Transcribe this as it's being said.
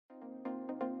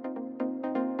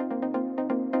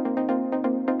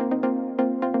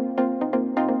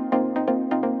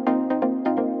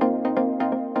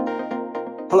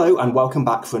Hello and welcome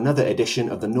back for another edition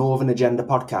of the Northern Agenda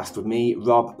podcast with me,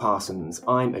 Rob Parsons.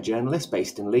 I'm a journalist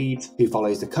based in Leeds who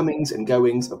follows the comings and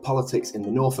goings of politics in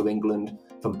the north of England,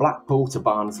 from Blackpool to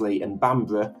Barnsley and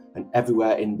Bamborough and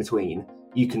everywhere in between.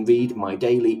 You can read my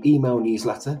daily email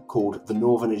newsletter called The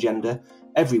Northern Agenda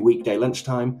every weekday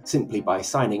lunchtime simply by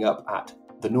signing up at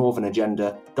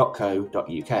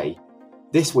thenorthernagenda.co.uk.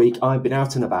 This week I've been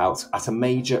out and about at a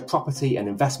major property and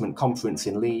investment conference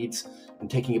in Leeds and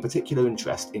taking a particular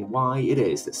interest in why it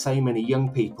is that so many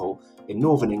young people in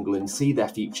Northern England see their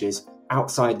futures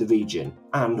outside the region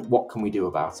and what can we do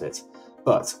about it.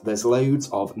 But there's loads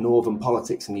of Northern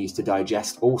politics news to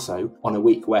digest also on a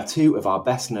week where two of our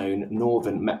best known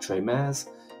Northern Metro mayors,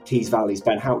 Tees Valley's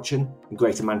Ben Houchen and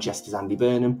Greater Manchester's Andy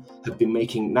Burnham, have been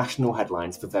making national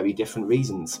headlines for very different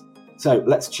reasons. So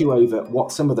let's chew over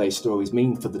what some of those stories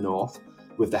mean for the North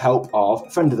with the help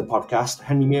of friend of the podcast,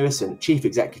 Henry Murison, Chief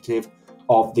Executive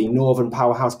of the Northern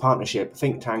Powerhouse Partnership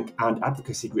think tank and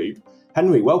advocacy group.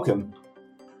 Henry, welcome.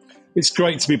 It's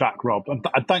great to be back, Rob, and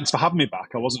thanks for having me back.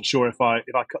 I wasn't sure if I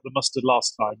cut the mustard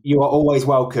last time. You are always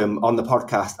welcome on the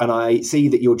podcast, and I see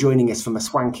that you're joining us from the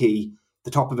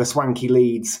top of a swanky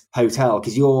Leeds hotel,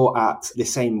 because you're at the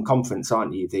same conference,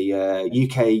 aren't you? The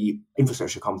UK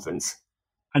Infrastructure Conference.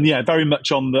 And yeah, very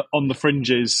much on the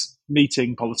fringes,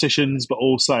 meeting politicians, but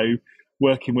also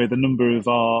working with a number of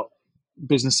our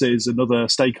businesses and other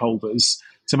stakeholders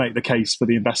to make the case for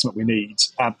the investment we need.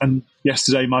 And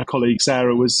yesterday, my colleague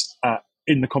Sarah was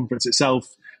in the conference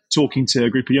itself, talking to a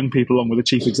group of young people along with the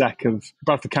Chief Exec of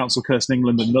Bradford Council, Kirsten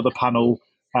England, and another panel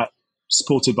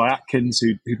supported by Atkins,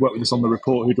 who'd worked with us on the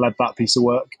report, who'd led that piece of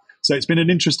work. So it's been an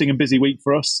interesting and busy week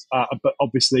for us, but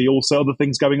obviously also other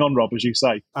things going on, Rob, as you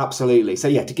say. Absolutely. So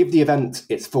yeah, to give the event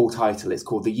its full title, it's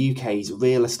called the UK's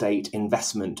Real Estate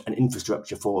Investment and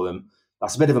Infrastructure Forum.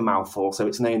 That's a bit of a mouthful, so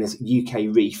it's known as UK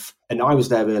REIF. And I was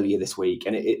there earlier this week,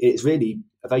 and it's really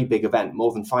a very big event,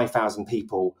 more than 5,000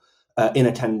 people in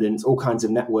attendance, all kinds of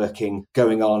networking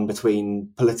going on between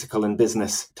political and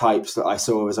business types that I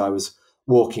saw as I was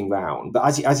walking round. But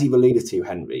as you alluded to,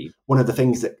 Henry, one of the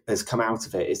things that has come out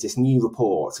of it is this new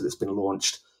report that's been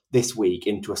launched this week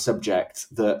into a subject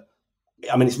that,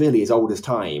 I mean, it's really as old as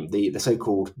time, the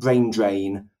so-called brain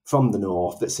drain from the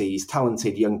North that sees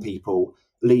talented young people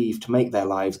leave to make their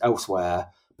lives elsewhere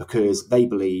because they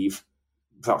believe,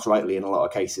 perhaps rightly in a lot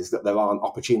of cases, that there aren't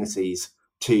opportunities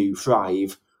to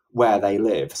thrive where they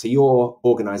live. So your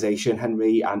organisation,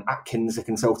 Henry, and Atkins, a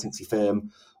consultancy firm,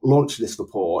 launched this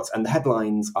report, and the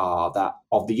headlines are that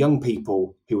of the young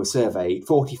people who were surveyed,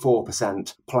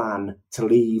 44% plan to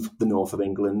leave the north of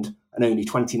England and only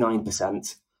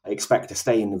 29% expect to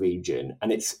stay in the region.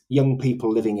 And it's young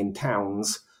people living in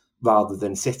towns rather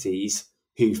than cities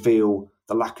who feel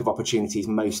the lack of opportunities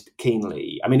most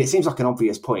keenly. I mean, it seems like an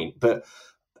obvious point, but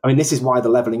I mean, this is why the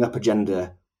levelling up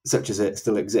agenda, such as it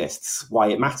still exists, why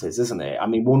it matters, isn't it? I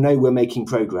mean, we'll know we're making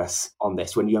progress on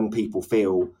this when young people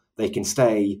feel they can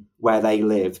stay where they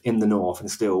live in the north and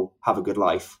still have a good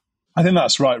life. I think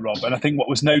that's right, Rob. And I think what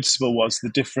was noticeable was the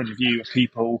different view of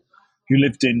people who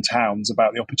lived in towns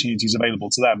about the opportunities available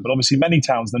to them. But obviously many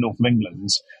towns in the north of England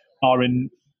are in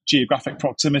geographic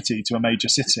proximity to a major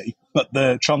city, but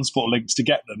the transport links to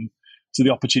get them to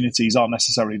the opportunities aren't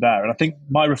necessarily there. And I think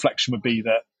my reflection would be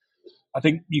that I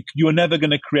think you are never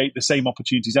going to create the same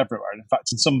opportunities everywhere. And in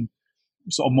fact, in some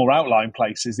sort of more outlying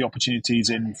places, the opportunities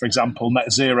in, for example,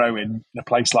 net zero in a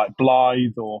place like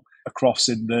Blyth or across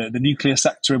in the nuclear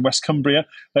sector in West Cumbria,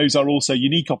 those are also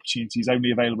unique opportunities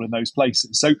only available in those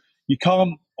places. So you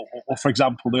can't, or for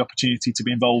example, the opportunity to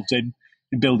be involved in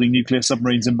building nuclear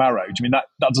submarines in Barrow. I mean, that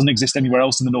doesn't exist anywhere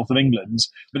else in the north of England,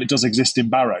 but it does exist in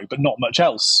Barrow, but not much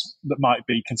else that might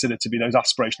be considered to be those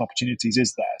aspirational opportunities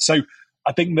is there. So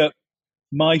I think that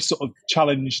my sort of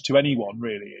challenge to anyone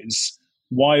really is,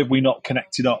 why have we not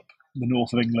connected up the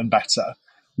north of England better?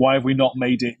 Why have we not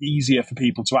made it easier for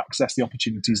people to access the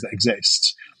opportunities that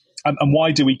exist? And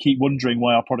why do we keep wondering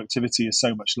why our productivity is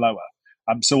so much lower?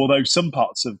 So although some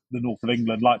parts of the north of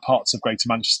England, like parts of Greater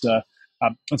Manchester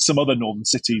and some other northern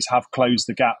cities, have closed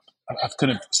the gap, have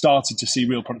kind of started to see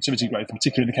real productivity growth,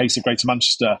 particularly in the case of Greater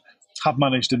Manchester, have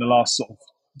managed in the last sort of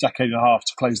decade and a half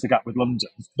to close the gap with London.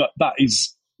 But that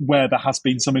is where there has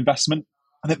been some investment.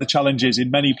 I think the challenge is in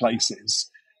many places,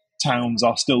 towns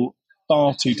are still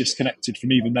far too disconnected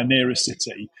from even their nearest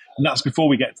city. And that's before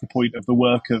we get to the point of the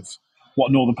work of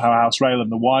what Northern Powerhouse Rail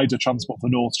and the wider Transport for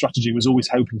the North strategy was always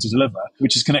hoping to deliver,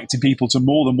 which is connecting people to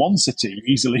more than one city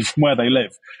easily from where they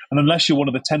live. And unless you're one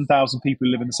of the 10,000 people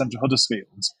who live in the centre of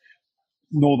Huddersfield,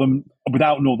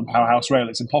 without Northern Powerhouse Rail,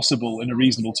 it's impossible in a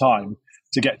reasonable time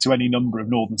to get to any number of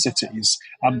northern cities.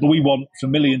 But we want for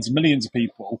millions and millions of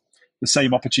people the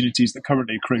same opportunities that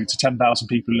currently accrue to 10,000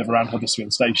 people who live around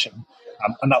Huddersfield Station.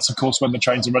 And that's, of course, when the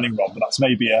trains are running, Rob, but that's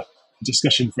maybe a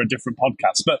discussion for a different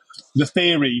podcast. But the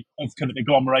theory of kind of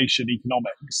agglomeration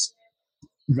economics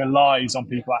relies on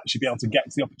people actually being able to get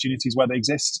to the opportunities where they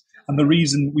exist. And the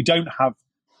reason we don't have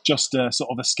just a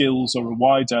sort of a skills or a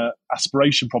wider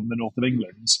aspiration problem in the north of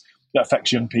England that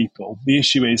affects young people, the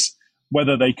issue is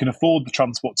whether they can afford the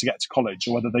transport to get to college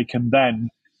or whether they can then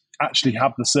actually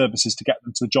have the services to get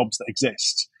them to the jobs that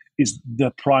exist is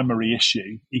the primary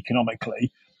issue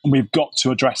economically. And we've got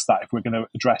to address that if we're going to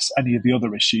address any of the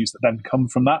other issues that then come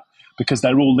from that, because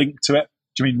they're all linked to it.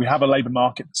 Do you mean we have a labour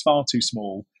market that's far too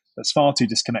small, that's far too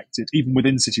disconnected, even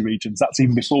within city regions? That's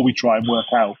even before we try and work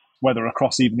out whether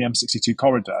across even the M62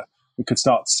 corridor, we could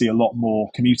start to see a lot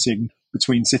more commuting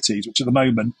between cities, which at the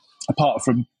moment, apart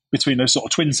from between those sort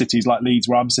of twin cities like Leeds,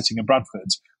 where I'm sitting, and Bradford,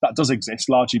 that does exist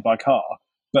largely by car.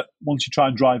 But once you try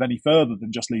and drive any further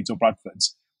than just Leeds or Bradford,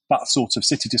 that sort of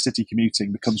city-to-city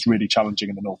commuting becomes really challenging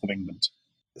in the north of England.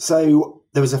 So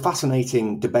there was a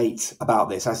fascinating debate about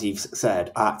this, as you've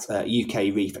said, at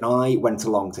UK Reef, and I went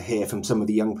along to hear from some of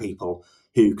the young people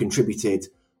who contributed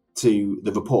to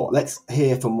the report. Let's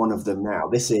hear from one of them now.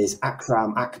 This is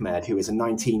Akram Ahmed, who is a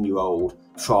 19-year-old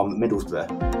from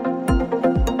Middlesbrough.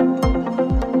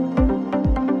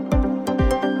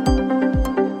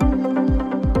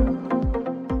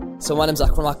 So my name's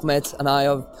Akram Ahmed, and I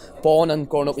am born and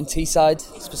grown up in Teesside,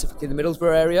 specifically the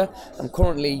Middlesbrough area. I'm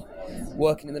currently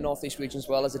working in the North East region as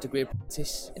well as a degree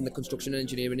apprentice in the construction and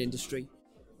engineering industry.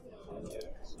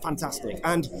 Fantastic.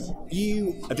 And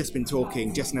you have just been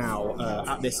talking just now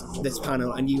at this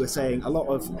panel, and you were saying a lot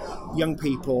of young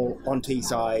people on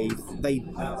Teesside, they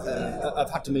have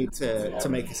had to move to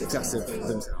make a success of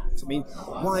themselves. I mean,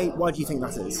 why do you think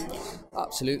that is?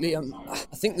 Absolutely. I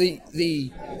think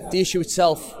the issue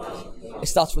itself, it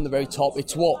starts from the very top.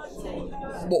 It's what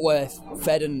we're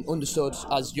fed and understood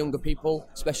as younger people,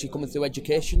 especially coming through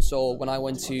education. So when I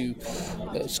went to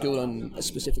school and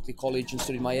specifically college and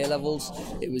studied my A-levels,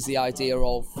 it was the idea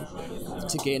of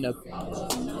to gain a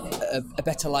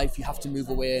better life, you have to move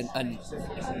away and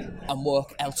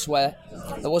work elsewhere.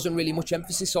 There wasn't really much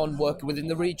emphasis on working within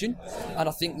the region, and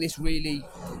I think this really,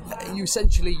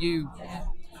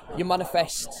 you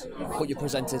manifest what you're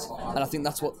presented, and I think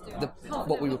that's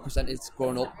what we were presented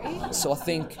growing up. So I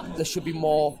think there should be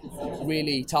more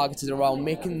really targeted around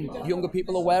making younger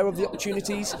people aware of the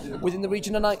opportunities within the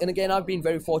region. And again, I've been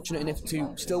very fortunate enough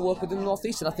to still work within the North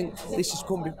East, and I think this has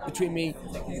come between me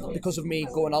because of me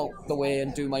going out the way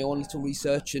and doing my own little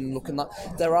research and looking at.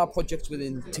 There are projects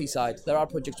within Teesside, there are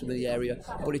projects within the area,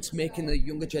 but it's making the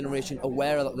younger generation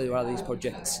aware that there are these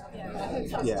projects.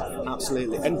 Yeah,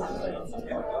 absolutely. And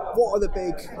what are the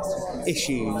big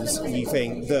issues you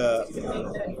think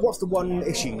what's the one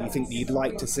issue you think that you'd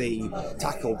like to see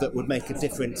tackled that would make a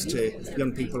difference to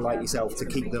young people like yourself to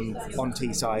keep them on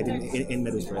Teesside in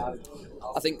Middlesbrough?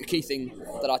 I think the key thing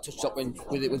that I touched up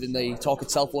within the talk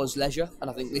itself was leisure, and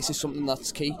I think this is something that's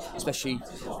key. Especially,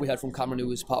 we heard from Cameron, who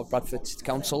was part of Bradford City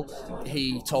Council.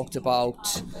 He talked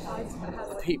about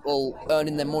people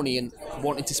earning their money and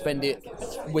wanting to spend it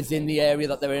within the area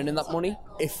that they're earning that money.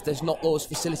 If there's not those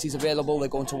facilities available, they're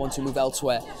going to want to move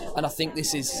elsewhere, and I think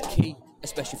this is key,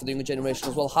 especially for the younger generation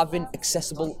as well, having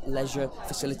accessible leisure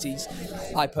facilities.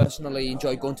 I personally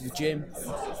enjoy going to the gym.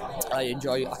 I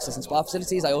enjoy accessing spa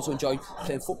facilities. I also enjoy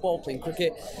playing football, playing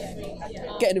cricket,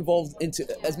 getting involved into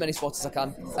as many sports as I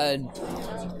can.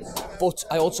 But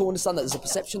I also understand that there's a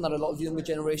perception that a lot of the younger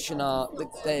generation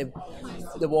they're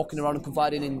walking around and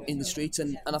confiding in the streets,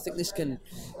 and I think this can,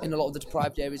 in a lot of the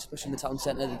deprived areas, especially in the town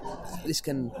centre, this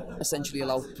can essentially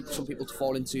allow some people to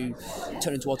fall into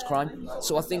turning towards crime.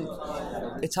 So I think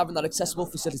it's having that accessible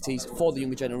facilities for the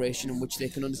younger generation in which they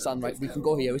can understand, right, we can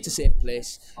go here, it's a safe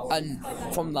place, and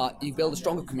from that you build a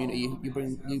stronger community,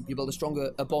 you build a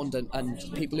stronger bond, and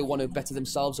people who want to better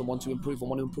themselves and want to improve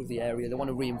the area, they want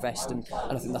to reinvest, and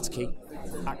I think that's key.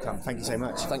 Akram, thank you so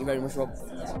much. Thank you very much, Rob.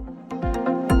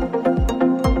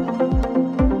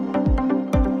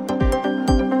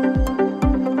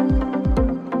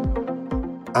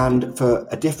 And for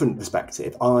a different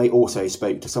perspective, I also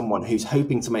spoke to someone who's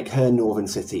hoping to make her northern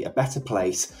city a better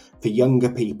place for younger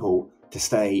people to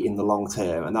stay in the long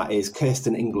term, and that is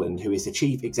Kirsten England, who is the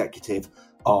Chief Executive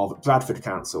of Bradford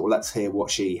Council. Let's hear what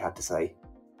she had to say.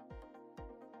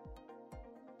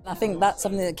 I think that's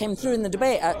something that came through in the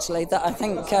debate, actually, that I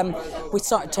think we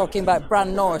started talking about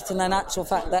Brand North, and in actual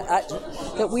fact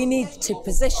that we need to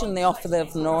position the offer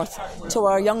of the North to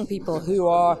our young people who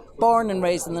are born and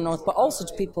raised in the North, but also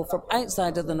to people from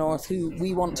outside of the North who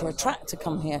we want to attract to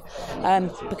come here.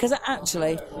 Because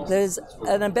actually there's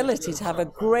an ability to have a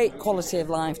great quality of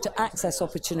life, to access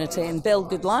opportunity and build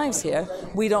good lives here.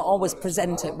 We don't always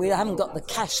present it. We haven't got the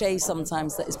cachet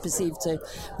sometimes that is perceived to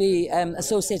be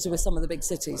associated with some of the big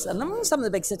cities. And some of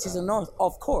the big cities in the North,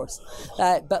 of course.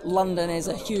 But London is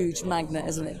a huge magnet,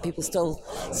 isn't it? People still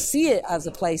see it as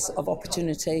a place of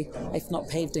opportunity, if not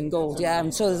paved in gold. Yeah,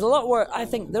 and so there's a lot of work. I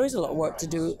think there is a lot of work to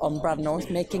do on Brand North,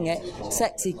 making it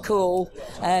sexy, cool,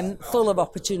 full of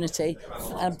opportunity,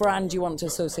 a brand you want to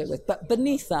associate with. But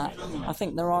beneath that, I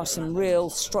think there are some real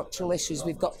structural issues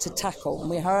we've got to tackle. And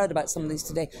we heard about some of these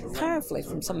today, powerfully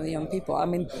from some of the young people. I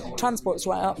mean, transport's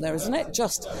right up there, isn't it?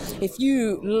 Just if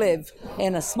you live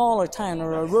in a smaller town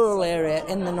or a rural area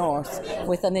in the North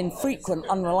with an infrequent,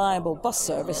 unreliable bus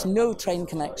service, no train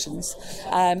connections,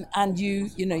 and you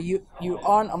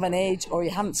aren't of an age or you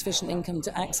haven't sufficient income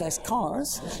to access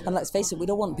cars, and let's face it, we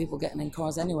don't want people getting in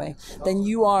cars anyway, then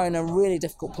you are in a really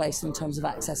difficult place in terms of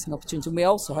accessing opportunity. And we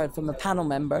also heard from a panel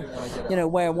member,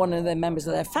 where one of the members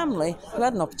of their family who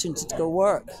had an opportunity to go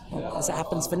work, as it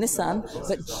happens for Nissan,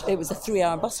 but it was a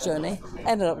 3-hour bus journey,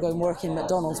 ended up going work in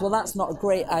McDonald's. Well, that's not a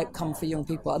great outcome for young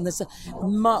people, and there's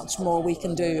much more we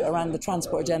can do around the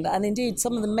transport agenda. And indeed,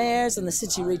 some of the mayors and the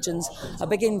city regions are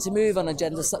beginning to move on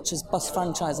agendas such as bus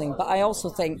franchising. But I also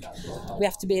think we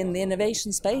have to be in the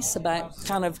innovation space about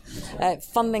kind of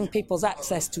funding people's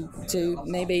access to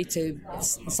maybe to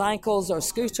cycles or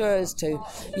scooters, to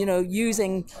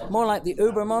using more like the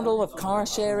Uber model of car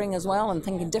sharing as well, and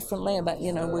thinking differently about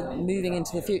we're moving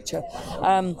into the future.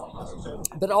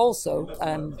 But also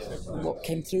what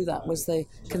came through that was the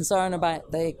concern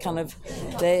about the kind of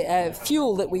the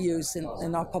fuel that we use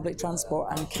in our public transport,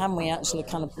 and can we actually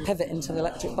kind of pivot into the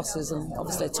electric buses, and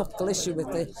obviously a topical issue with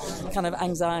the kind of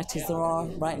anxieties there are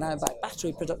right now about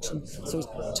battery production. So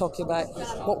we're talking about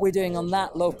what we're doing on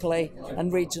that locally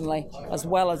and regionally, as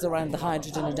well as around the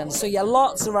hydrogen agenda. So yeah,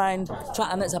 lots around,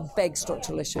 and it's a big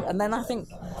structural issue. And then I think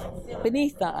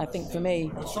beneath that, I think for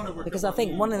me, because I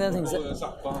think one of the things that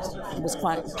was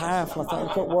quite powerful,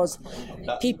 I think, was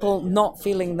people not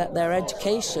feeling that their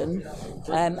education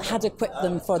had equipped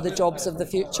them for the jobs of the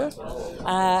future,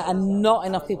 and not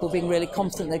enough people being really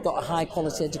confident they've got a high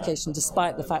quality education,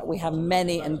 despite the fact we have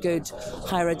many and good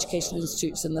higher education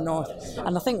institutes in the North.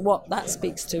 And I think what that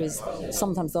speaks to is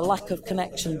sometimes the lack of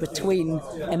connection between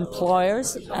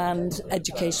employers and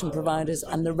education providers,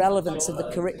 and the relevance of the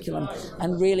curriculum,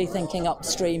 and really thinking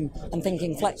upstream and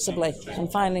thinking flexibly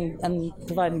and finding and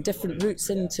providing different routes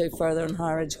into further and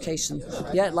higher education.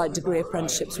 Yeah, like degree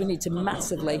apprenticeships, we need to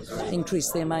massively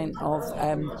increase the amount of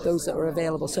those that are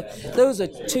available. So those are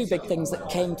two big things that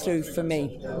came through for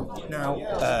me. Now,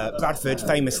 Bradford,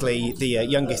 famously the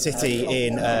youngest city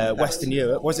in Western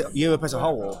Europe. Was it Europe as a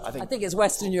whole? I think it's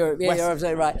Western Europe. Yeah, you're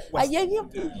absolutely right.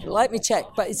 Let me check,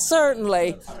 but it's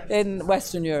certainly in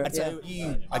Western Europe. And so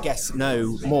you, I guess,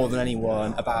 know more than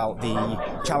anyone about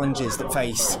the challenges that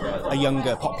face a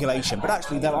younger population, but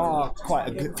actually there are quite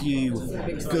a few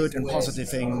good and positive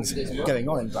things going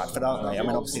on in Bradford, aren't they? I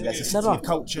mean, obviously there's a City of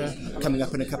Culture coming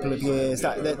up in a couple of years.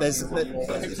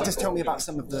 Just tell me about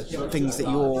some of the things that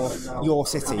your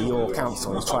city, your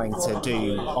council is trying to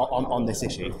do on this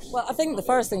issue. Well, I think the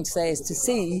first thing to say is to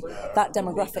see that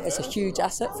demographic as a huge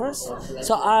asset for us.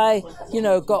 So I,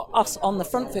 got us on the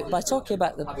front foot by talking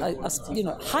about us,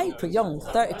 hyper young,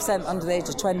 30% under the age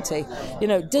of 20,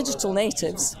 digital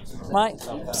natives, right?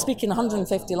 Speaking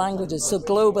 150 languages, so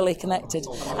globally connected,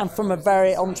 and from a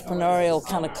very entrepreneurial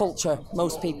kind of culture,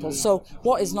 most people. So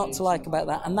what is not to like about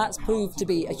that? And that's proved to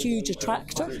be a huge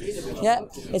attractor. Yeah,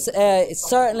 it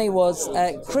certainly was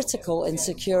critical in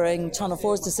securing Channel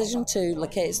 4's decision to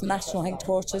locate its national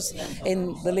headquarters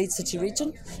in the Leeds City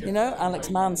region. Alex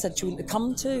Mann said she wouldn't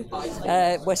come to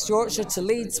West Yorkshire, to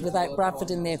Leeds, without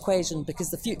Bradford in the equation, because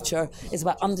the future is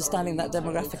about understanding that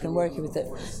demographic and working with it.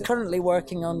 Currently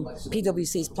working on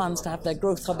PwC's plans to have their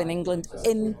growth hub in England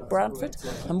in Bradford.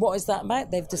 And what is that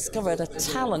about? They've discovered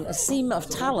a seam of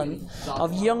talent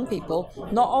of young people,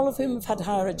 not all of whom have had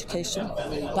higher education,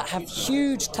 but have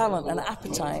huge talent and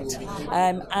appetite,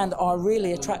 and are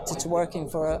really attracted to working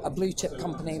for a blue chip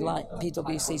company like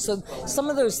PwC. So some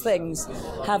of those things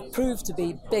have proved to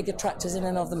be big attractors in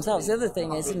and of themselves. The other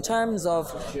thing is, in terms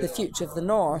of the future of the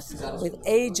North, with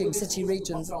ageing city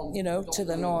regions, to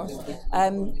the north,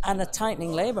 and a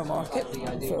tightening labour market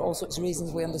for all sorts of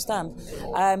reasons we understand.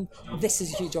 This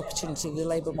is a huge opportunity, the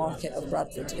labour market of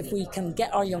Bradford. If we can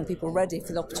get our young people ready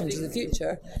for the opportunities of the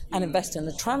future and invest in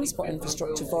the transport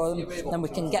infrastructure for them, then we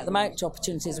can get them out to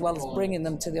opportunity as well as bringing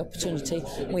them to the opportunity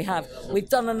we have. We've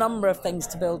done a number of things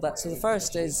to build that. So the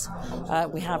first is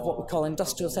we have what we call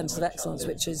industrial centres of excellence,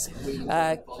 which is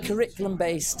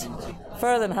curriculum-based,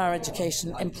 further and higher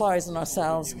education, employers and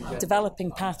ourselves,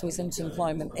 developing pathways into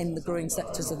employment in the growing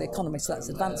sectors of the economy. So that's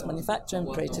advanced manufacturing,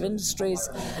 creative industries,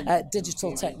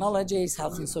 digital technologies,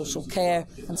 health and social care,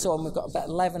 and so on. We've got about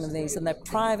 11 of these, and they're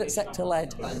private sector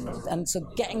led. And so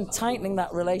tightening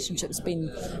that relationship has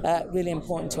been really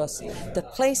important to us. The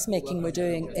placemaking we're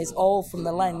doing is all from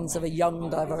the lens of a young,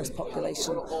 diverse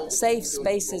population. Safe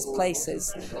spaces,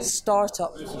 places,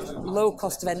 start-up, low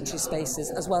cost of entry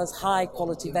spaces, as well as high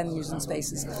quality venues and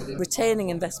spaces. Retaining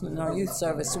investment in our youth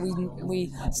service. So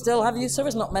we still have youth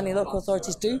service, not many local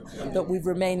authorities do, but we've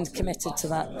remained committed to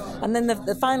that. And then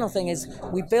the final thing is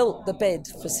we built the bid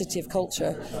for City of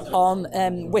Culture on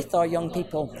with our young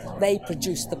people. They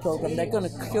produced the programme. They're going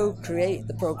to co-create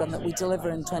the programme that we deliver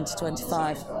in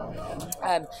 2025.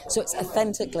 So it's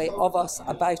authentically of us,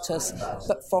 about us,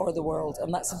 but for the world.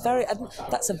 And that's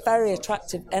a very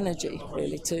attractive energy,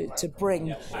 really, to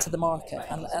bring to the market.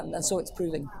 And so it's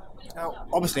proving. Now,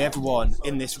 obviously, everyone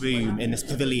in this room, in this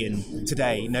pavilion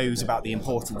today, knows about the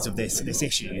importance of this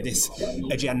issue, this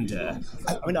agenda.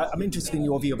 I'm interested in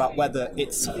your view about whether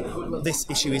this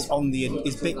issue is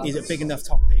is a big enough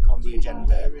topic on the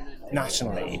agenda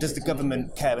nationally. Does the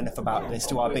government care enough about this?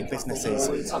 Do our big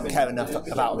businesses care enough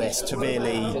about this to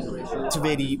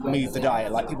really move the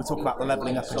dial? Like, people talk about the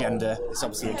levelling up agenda. It's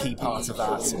obviously a key part of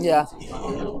that. Yeah.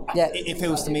 It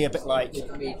feels to me a bit like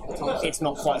it's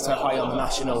not quite so high on the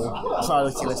national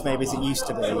priority list maybe as it used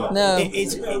to be. No.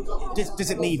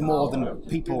 Does it need more than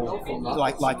people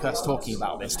like us talking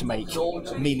about this to make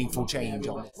meaningful change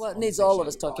on it? Well, it needs all of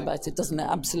us talking about it, doesn't it?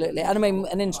 Absolutely. And I mean,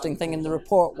 an interesting thing in the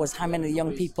report was how many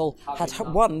young people had,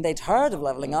 one, they'd heard of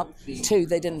levelling up, two,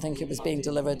 they didn't think it was being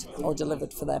delivered or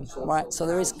delivered for them, right? So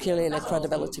there is clearly a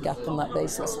credibility gap on that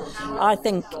basis. I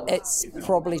think it's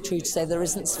probably true to say there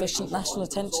isn't sufficient national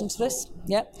attention to this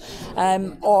yet,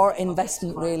 or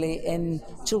investment really in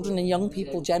children and young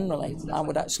people generally, I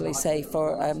would actually say,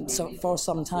 for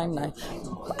some time now.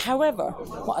 However,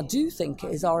 what I do think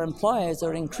is our employers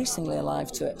are increasingly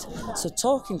alive to it. So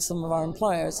talking to some of our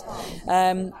employers,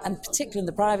 and particularly in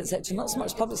the private sector, not so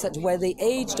much public sector, where the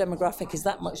age demographic is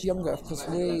that much younger, because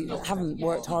we haven't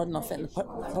worked hard enough in the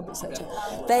public sector,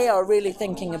 they are really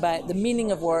thinking about the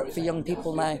meaning of work for young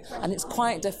people now, and it's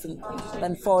quite different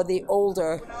than for the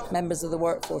older members of the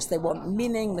workforce. They want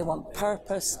meaning, they want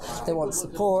purpose, they want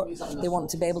support, they want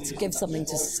to be able to give something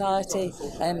to society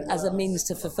as a means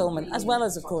to fulfilment, as well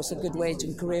as, of course, a good wage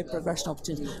and career progression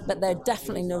opportunity. But they're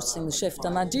definitely noticing the shift,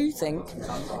 and I do think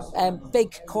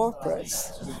big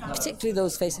corporates, particularly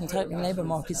those facing tightening labour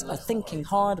markets, are thinking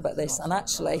hard about this, and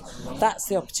actually that's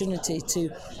the opportunity to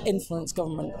influence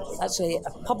government, actually a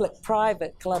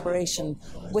public-private collaboration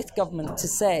with government to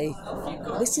say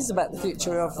this is about the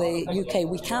future of the UK.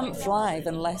 We can't thrive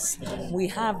unless we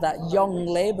have that young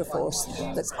labour force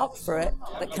that's up for it,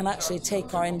 that can actually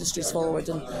take our industries forward,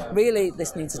 and really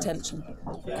this needs attention.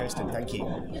 Kirsten, thank you.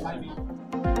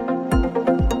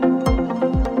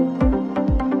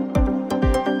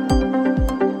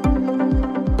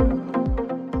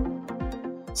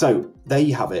 So there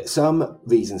you have it, some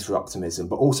reasons for optimism,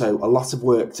 but also a lot of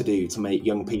work to do to make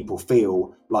young people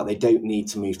feel like they don't need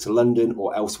to move to London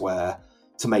or elsewhere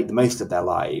to make the most of their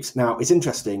lives. Now, it's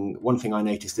interesting, one thing I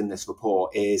noticed in this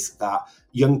report is that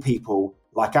young people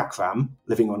like Akram,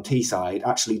 living on Teesside,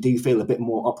 actually do feel a bit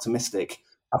more optimistic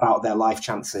about their life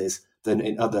chances than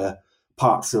in other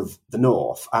parts of the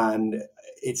north. And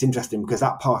it's interesting because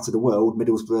that part of the world,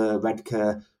 Middlesbrough,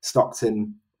 Redcar,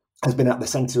 Stockton, has been at the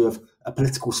centre of a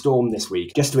political storm this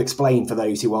week. Just to explain for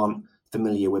those who aren't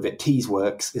familiar with it,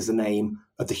 Teesworks is the name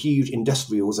of the huge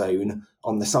industrial zone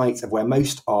on the site of where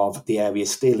most of the area's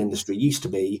steel industry used to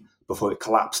be before it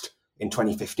collapsed in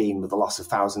 2015 with the loss of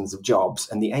thousands of jobs.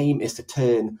 And the aim is to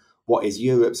turn what is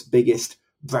Europe's biggest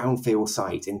brownfield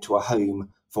site into a home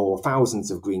for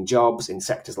thousands of green jobs in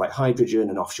sectors like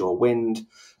hydrogen and offshore wind.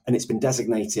 And it's been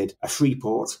designated a free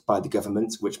port by the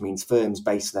government, which means firms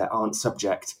based there aren't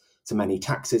subject to many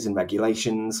taxes and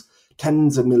regulations.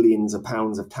 Tens of millions of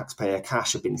pounds of taxpayer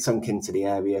cash have been sunk into the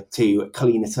area to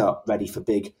clean it up, ready for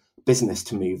big business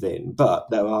to move in.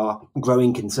 But there are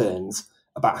growing concerns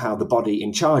about how the body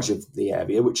in charge of the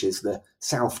area, which is the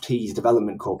South Tees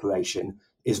Development Corporation,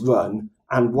 is run,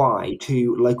 and why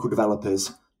two local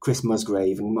developers, Chris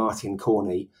Musgrave and Martin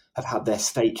Corney, have had their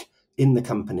stake in the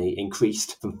company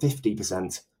increased from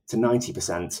 50% to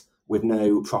 90% with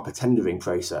no proper tendering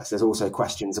process. There's also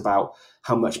questions about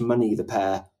how much money the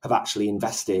pair have actually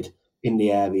invested in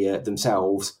the area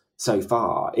themselves so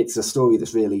far. It's a story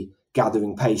that's really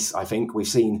gathering pace, I think. We've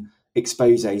seen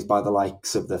exposés by the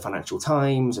likes of the Financial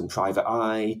Times and Private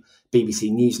Eye.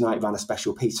 BBC Newsnight ran a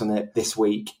special piece on it this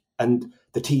week. And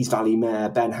the Tees Valley Mayor,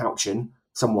 Ben Houchen,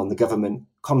 someone the government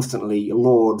constantly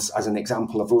lauds as an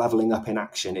example of levelling up in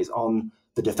action, is on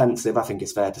the defensive, I think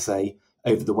it's fair to say,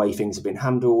 over the way things have been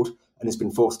handled, and has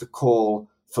been forced to call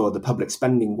for the public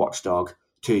spending watchdog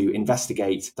to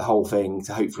investigate the whole thing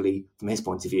to hopefully, from his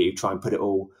point of view, try and put it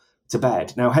all to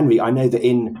bed. Now, Henry, I know that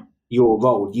in your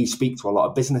role, you speak to a lot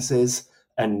of businesses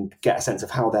and get a sense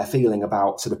of how they're feeling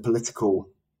about sort of political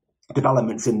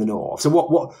developments in the north. So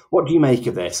what do you make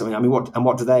of this?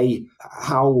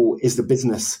 How is the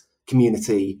business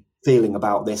community feeling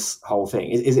about this whole thing?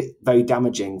 Is it very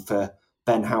damaging for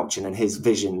Ben Houchen and his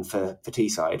vision for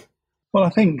Teesside? Well, I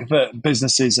think that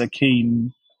businesses are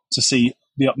keen to see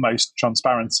the utmost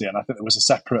transparency, and I think there was a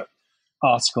separate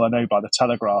article I know by the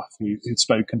Telegraph who'd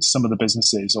spoken to some of the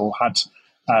businesses or had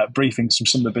briefings from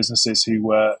some of the businesses who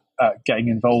were getting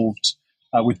involved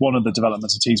with one of the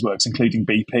developments of Tees Works, including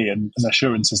BP, and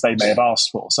assurances they may have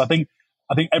asked for. So I think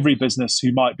every business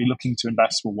who might be looking to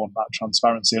invest will want that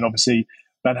transparency. And obviously,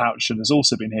 Ben Houchen has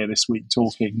also been here this week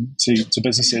talking to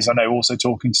businesses. I know also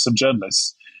talking to some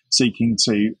journalists seeking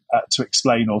to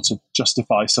explain or to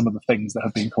justify some of the things that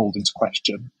have been called into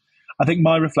question. I think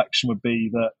my reflection would be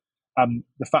that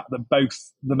the fact that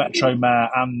both the Metro Mayor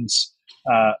and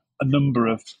a number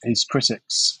of his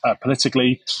critics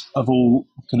politically have all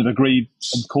kind of agreed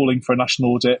and calling for a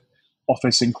National Audit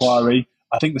Office inquiry.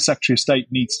 I think the Secretary of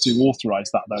State needs to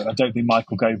authorise that, though, and I don't think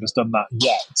Michael Gove has done that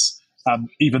yet,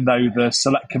 even though the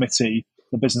Select Committee,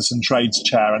 the Business and Trades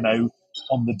Chair, I know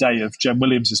on the day of Jen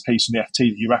Williams' piece in the FT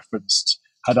that you referenced,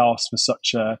 had asked for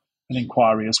such an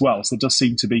inquiry as well. So there does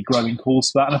seem to be growing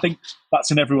calls for that. And I think that's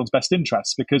in everyone's best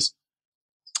interest, because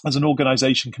as an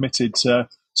organisation committed to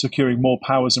securing more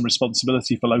powers and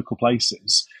responsibility for local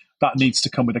places, that needs to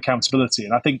come with accountability.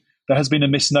 And I think there has been a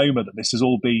misnomer that this has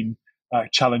all been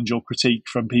challenge or critique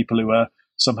from people who are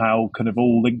somehow kind of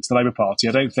all linked to the Labour Party.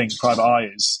 I don't think Private Eye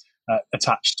is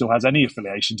attached or has any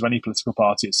affiliation to any political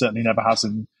party. It certainly never has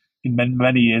in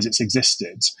many years it's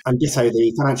existed. And ditto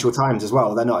the Financial Times as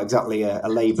well. They're not exactly a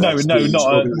Labour. No,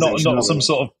 not some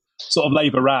sort of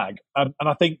Labour rag. And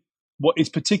I think what is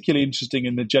particularly interesting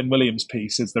in the Jen Williams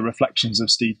piece is the reflections of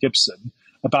Steve Gibson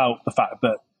about the fact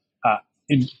that,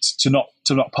 to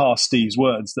not parse Steve's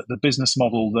words, that the business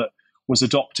model that was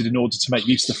adopted in order to make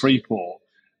use of the Freeport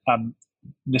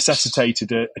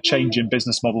necessitated a change in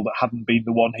business model that hadn't been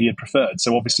the one he had preferred.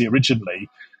 So obviously originally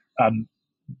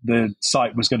the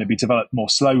site was going to be developed more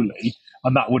slowly,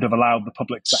 and that would have allowed the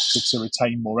public sector to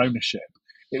retain more ownership.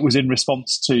 It was in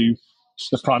response to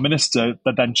the Prime Minister,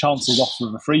 the then Chancellor's offer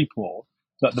of a Freeport,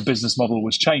 that the business model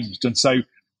was changed. And so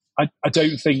I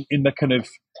don't think in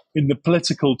the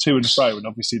political to and fro, and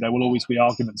obviously there will always be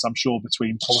arguments, I'm sure,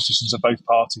 between politicians of both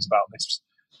parties about this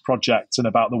project and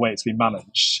about the way it's been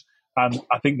managed. And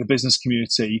I think the business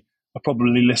community are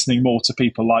probably listening more to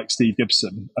people like Steve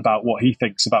Gibson about what he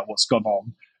thinks about what's gone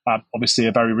on. Obviously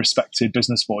a very respected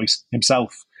business voice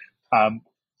himself, a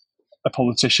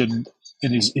politician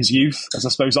in his youth, as I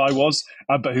suppose I was,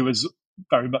 but who has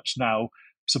very much now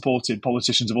supported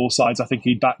politicians of all sides. I think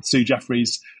he backed Sue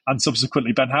Jeffreys and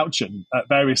subsequently Ben Houchen at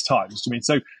various times. I mean,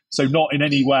 so not in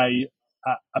any way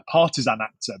a partisan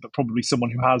actor, but probably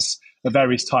someone who has at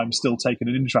various times still taken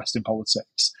an interest in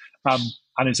politics,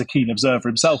 and is a keen observer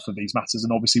himself of these matters,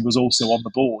 and obviously was also on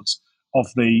the board of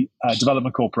the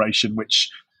Development Corporation, which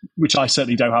I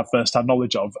certainly don't have first-hand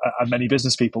knowledge of, and many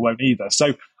business people won't either.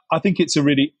 So I think it's a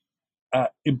really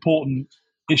important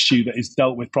issue that is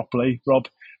dealt with properly, Rob,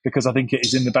 because I think it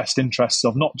is in the best interests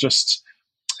of not just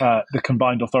the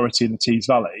combined authority in the Tees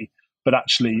Valley, but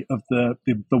actually of the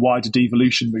wider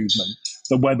devolution movement,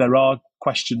 that where there are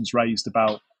questions raised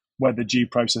about whether due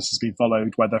process has been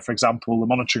followed, whether, for example, the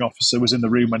monitoring officer was in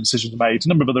the room when decisions were made, a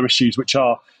number of other issues which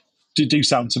do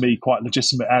sound to me quite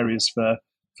legitimate areas for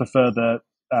further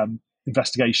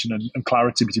investigation and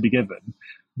clarity to be given,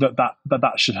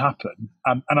 that should happen.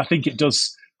 And I think it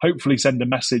does hopefully send a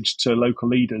message to local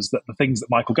leaders that the things that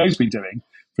Michael Gove's been doing,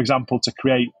 for example, to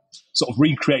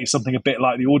recreate something a bit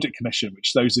like the Audit Commission,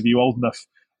 which those of you old enough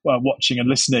watching and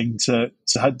listening to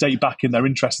date back in their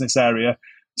interest in this area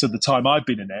to the time I've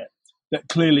been in it, that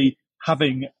clearly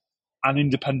having an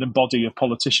independent body of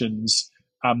politicians,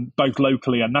 both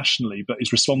locally and nationally, but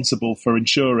is responsible for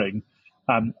ensuring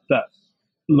that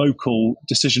local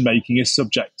decision making is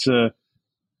subject to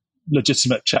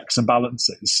legitimate checks and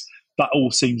balances. That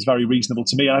all seems very reasonable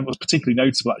to me. And it was particularly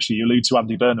notable, actually, you allude to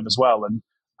Andy Burnham as well, and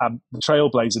the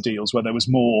Trailblazer deals where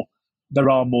there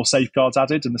are more safeguards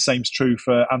added, and the same's true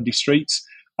for Andy Street.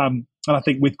 And I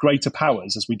think with greater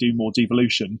powers, as we do more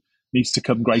devolution, needs to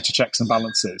come greater checks and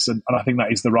balances. And I think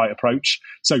that is the right approach.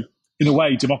 So in a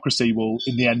way, democracy will,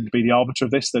 in the end, be the arbiter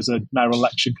of this. There's a mayoral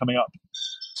election coming up.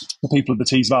 The people of the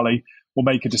Tees Valley will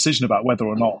make a decision about whether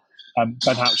or not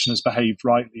Ben Houchen has behaved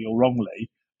rightly or wrongly.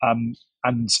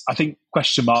 And I think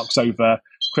question marks over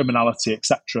criminality,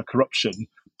 etc., corruption,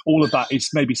 all of that is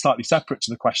maybe slightly separate to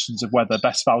the questions of whether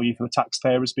best value for the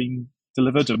taxpayer is being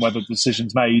delivered and whether the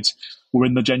decisions made were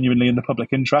genuinely in the public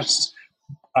interest.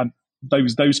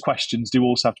 Those questions do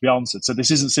also have to be answered. So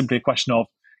this isn't simply a question of,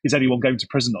 is anyone going to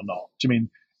prison or not? Do you mean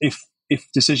if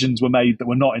decisions were made that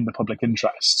were not in the public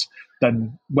interest,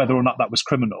 then whether or not that was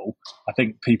criminal, I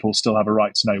think people still have a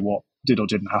right to know what did or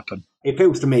didn't happen. It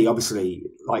feels to me, obviously,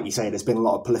 like you say, there's been a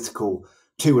lot of political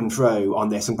to and fro on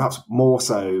this, and perhaps more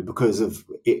so because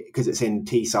it's in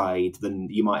Teesside than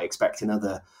you might expect in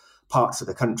other parts of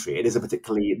the country. It is a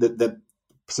particularly, the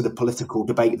sort of political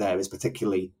debate there is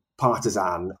particularly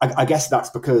partisan. I guess that's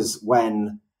because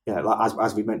when,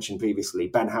 as we mentioned previously,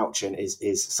 Ben Houchen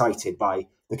is cited by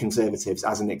the Conservatives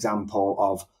as an example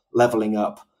of levelling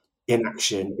up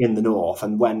inaction in the north,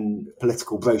 and when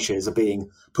political brochures are being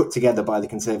put together by the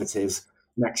Conservatives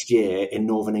next year in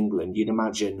northern England, you'd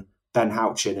imagine Ben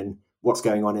Houchen and what's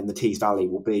going on in the Tees Valley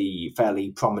will be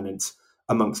fairly prominent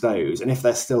amongst those. And if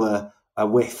there's still a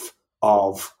whiff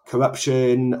of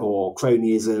corruption or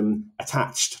cronyism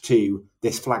attached to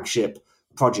this flagship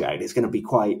project, it's going to be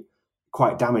quite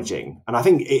damaging. And I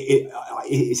think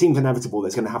it seems inevitable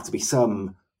there's going to have to be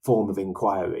some form of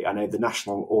inquiry. I know the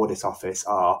National Audit Office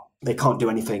they can't do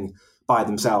anything by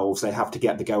themselves. They have to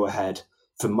get the go-ahead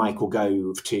from Michael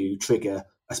Gove to trigger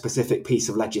a specific piece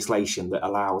of legislation that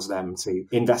allows them to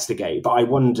investigate. But I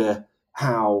wonder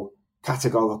how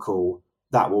categorical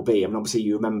that will be. I mean, obviously,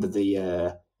 you remember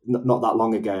not that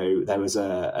long ago, there was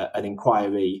an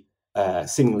inquiry,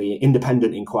 seemingly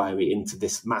independent inquiry into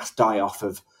this mass die-off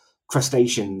of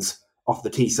crustaceans off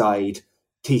the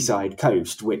Teesside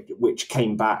coast, which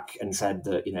came back and said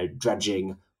that,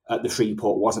 dredging at the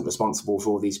Freeport wasn't responsible for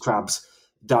all these crabs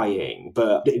dying.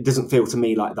 But it doesn't feel to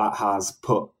me like that has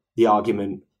put the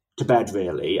argument to bed,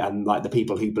 really. And like the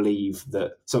people who believe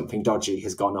that something dodgy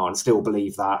has gone on still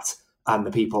believe that, and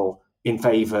the people in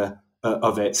favour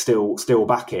of it still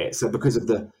back it. So because of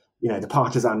the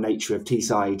partisan nature of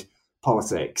Teesside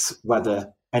politics,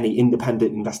 whether any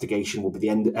independent investigation will be the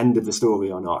end of the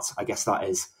story or not, I guess that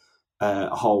is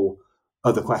a whole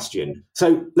other question.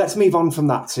 So let's move on from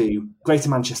that to Greater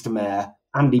Manchester Mayor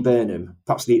Andy Burnham,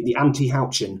 perhaps the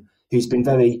anti-Houchen, who's been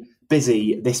very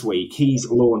busy this week. He's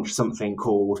launched something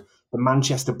called the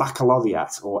Manchester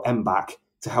Baccalaureate, or MBAC,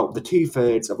 to help the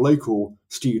 2/3 of local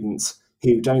students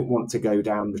who don't want to go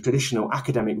down the traditional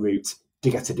academic route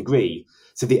to get a degree.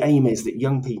 So the aim is that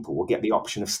young people will get the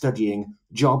option of studying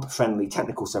job-friendly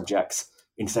technical subjects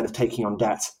instead of taking on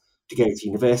debt to go to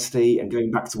university. And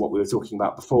going back to what we were talking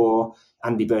about before,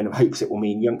 Andy Burnham hopes it will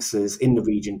mean youngsters in the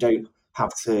region don't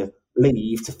have to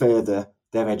leave to further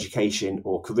their education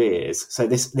or careers. So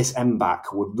this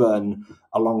MBAC would run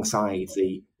alongside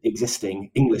the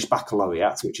existing English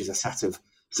Baccalaureate, which is a set of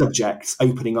subjects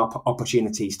opening up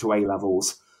opportunities to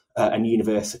A-levels and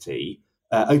university,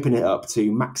 open it up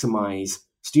to maximise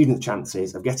students'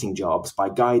 chances of getting jobs by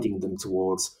guiding them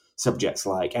towards subjects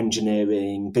like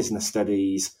engineering, business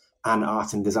studies, and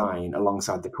art and design,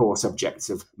 alongside the core subjects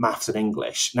of maths and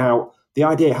English. Now, the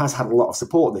idea has had a lot of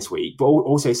support this week, but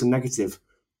also some negative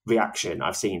reaction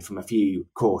I've seen from a few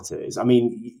quarters. I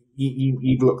mean,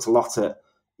 you've looked a lot at,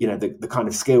 the kind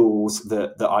of skills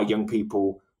that our young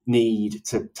people need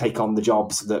to take on the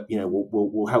jobs that,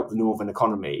 will help the northern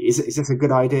economy. Is this a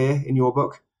good idea in your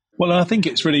book? Well, I think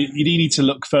it's really, you need to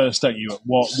look first, don't you, at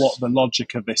what the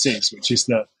logic of this is, which is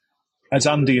that, as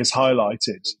Andy has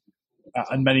highlighted,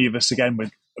 and many of us, again,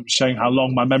 with showing how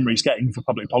long my memory is getting for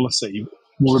public policy,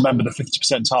 will remember the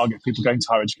 50% target people going to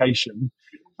higher education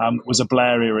was a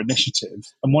Blair-era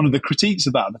initiative. And one of the critiques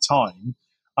of that at the time,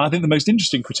 I think the most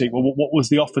interesting critique, well, what was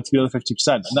the offer to the other 50%?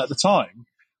 And at the time,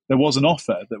 there was an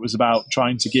offer that was about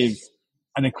trying to give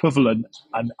an equivalent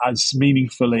and as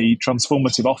meaningfully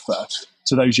transformative offer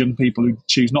to those young people who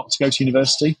choose not to go to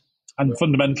university. And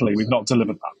fundamentally, we've not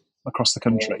delivered that across the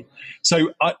country.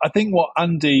 So I think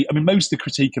most of the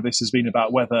critique of this has been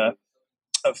about whether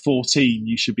at 14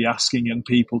 you should be asking young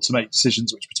people to make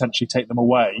decisions which potentially take them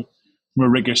away from a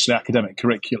rigorously academic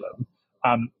curriculum.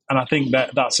 And I think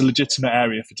that that's a legitimate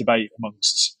area for debate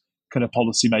amongst kind of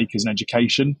policymakers and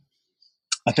education.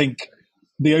 I think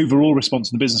the overall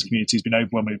response in the business community has been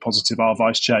overwhelmingly positive. Our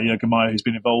Vice Chair, Jürgen Meyer, who's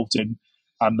been involved in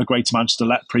the Greater Manchester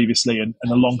Let previously and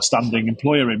a long-standing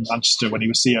employer in Manchester when he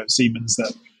was CEO at Siemens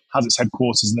that has its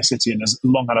headquarters in the city and has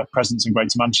long had a presence in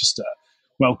Greater Manchester,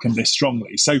 welcomed this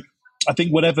strongly. So I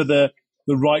think whatever the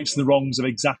rights and the wrongs of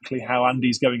exactly how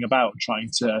Andy's going about trying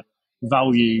to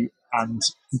value and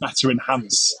better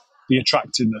enhance the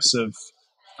attractiveness of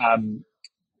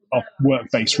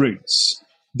work-based routes,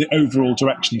 the overall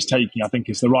direction he's taking, I think,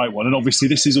 is the right one. And obviously,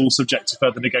 this is all subject to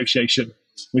further negotiation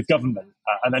with government.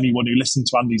 And anyone who listened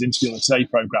to Andy's interview on the Today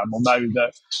programme will know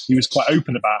that he was quite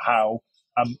open about how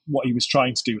what he was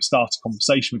trying to do was start a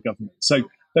conversation with government. So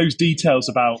those details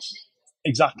about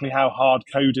exactly how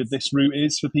hard-coded this route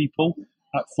is for people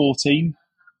at 14,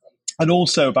 and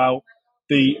also about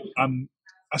the,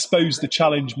 I suppose, the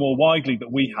challenge more widely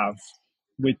that we have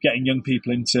with getting young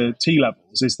people into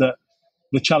T-levels is that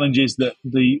the challenge is that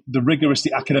the rigorous,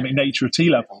 the academic nature of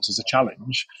T-levels is a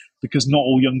challenge because not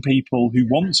all young people who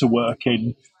want to work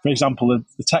in, for example,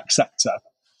 the tech sector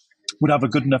would have a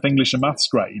good enough English and maths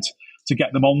grade to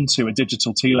get them onto a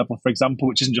digital T-level, for example,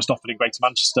 which isn't just offered in Greater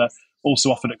Manchester,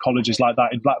 also offered at colleges like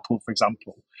that in Blackpool, for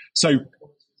example. So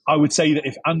I would say that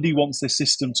if Andy wants this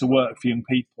system to work for young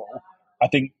people, I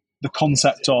think the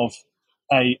concept of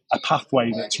a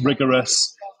pathway that's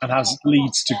rigorous and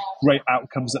leads to great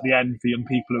outcomes at the end for young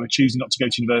people who are choosing not to go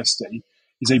to university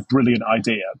is a brilliant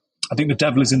idea. I think the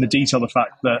devil is in the detail, the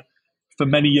fact that for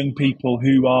many young people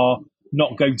who are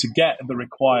not going to get the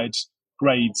required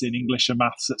grades in English and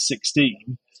maths at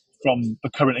 16 from the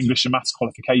current English and maths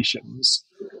qualifications,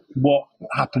 what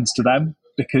happens to them?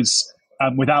 Because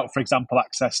without, for example,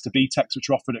 access to BTECs, which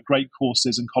are offered at great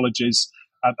courses and colleges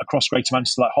across Greater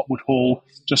Manchester, like Hotwood Hall,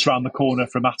 just around the corner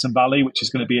from Atton Valley, which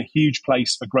is going to be a huge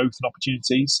place for growth and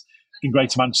opportunities in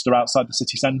Greater Manchester outside the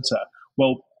city centre.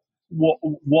 Well, what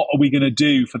are we going to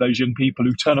do for those young people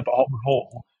who turn up at Hotwood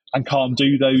Hall and can't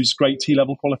do those great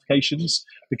T-level qualifications?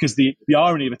 Because the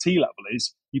irony of a T-level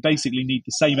is you basically need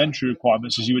the same entry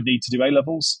requirements as you would need to do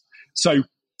A-levels. So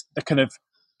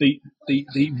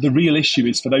the real issue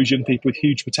is for those young people with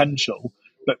huge potential,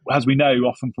 but as we know,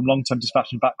 often from long-term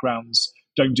dispassionate backgrounds,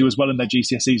 don't do as well in their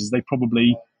GCSEs as they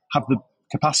probably have the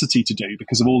capacity to do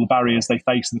because of all the barriers they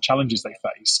face and the challenges they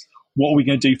face. What are we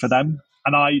going to do for them?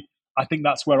 And I think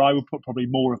that's where I would put probably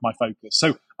more of my focus.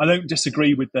 So I don't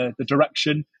disagree with the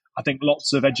direction. I think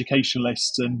lots of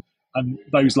educationalists and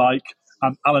those like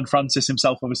Alan Francis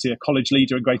himself, obviously a college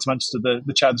leader in Greater Manchester,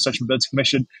 the chair of the Social Mobility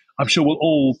Commission, I'm sure we'll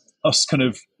all, us kind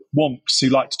of wonks who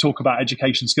like to talk about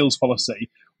education skills policy,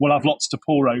 will have lots to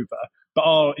pore over. But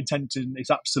our intention is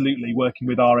absolutely working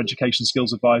with our education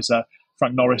skills advisor,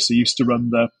 Frank Norris, who used to run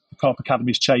the Carp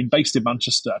Academies chain based in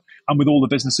Manchester, and with all the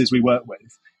businesses we work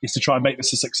with, is to try and make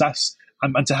this a success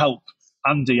and to help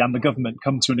Andy and the government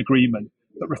come to an agreement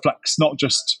that reflects not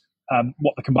just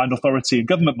what the combined authority and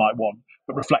government might want,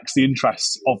 but reflects the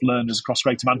interests of learners across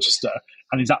Greater Manchester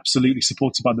and is absolutely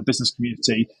supported by the business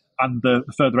community and the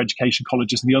further education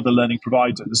colleges and the other learning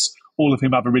providers, all of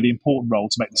whom have a really important role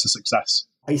to make this a success.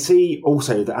 I see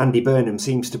also that Andy Burnham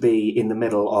seems to be in the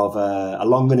middle of a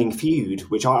long-running feud,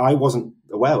 which I wasn't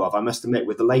aware of, I must admit,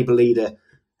 with the Labour leader,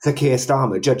 Sir Keir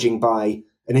Starmer, judging by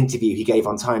an interview he gave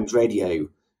on Times Radio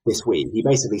this week. He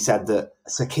basically said that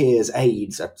Sir Keir's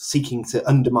aides are seeking to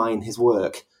undermine his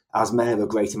work as Mayor of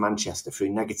Greater Manchester through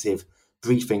negative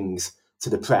briefings to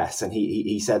the press. And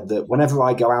he said that whenever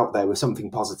I go out there with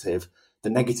something positive, the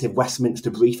negative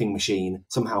Westminster briefing machine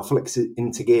somehow flicks it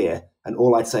into gear. And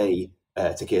all I'd say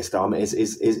to Keir Starmer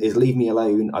is leave me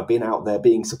alone. I've been out there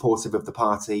being supportive of the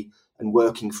party and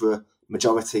working for a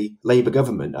majority Labour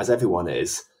government, as everyone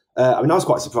is. I was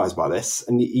quite surprised by this.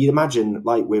 And you'd imagine,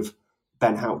 like with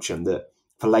Ben Houchen, that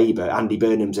for Labour, Andy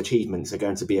Burnham's achievements are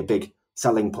going to be a big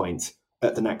selling point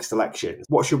at the next election.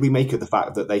 What should we make of the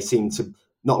fact that they seem to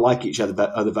not like each other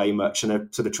very much and are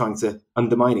sort of trying to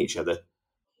undermine each other?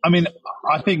 I mean,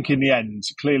 I think in the end,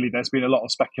 clearly there's been a lot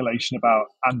of speculation about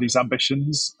Andy's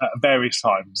ambitions at various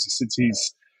times since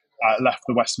he's left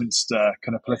the Westminster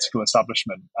kind of political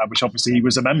establishment, which obviously he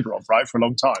was a member of, right, for a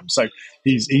long time. So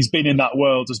he's been in that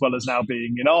world as well as now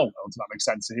being in our world, if that makes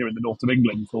sense, here in the north of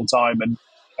England full time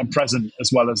and present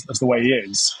as well as the way he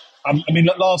is. I mean,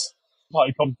 at last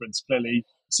party conference, clearly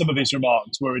some of his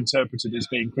remarks were interpreted as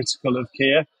being critical of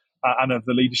Keir and of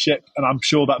the leadership, and I'm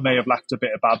sure that may have left a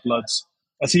bit of bad blood.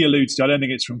 As he alludes to, I don't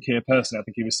think it's from Keir personally. I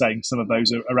think he was saying some of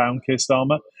those are around Keir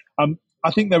Starmer.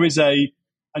 I think there is a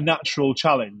natural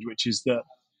challenge, which is that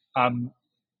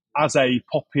as a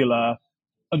popular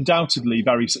undoubtedly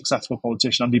very successful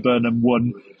politician. Andy Burnham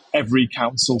won every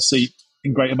council seat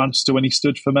in Greater Manchester when he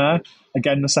stood for mayor.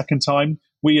 Again, the second time,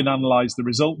 we had analysed the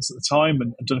results at the time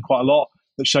and done quite a lot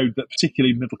that showed that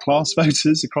particularly middle-class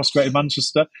voters across Greater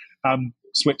Manchester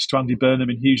switched to Andy Burnham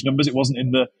in huge numbers. It wasn't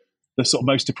in the sort of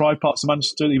most deprived parts of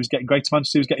Manchester. He was getting Greater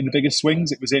Manchester. He was getting the biggest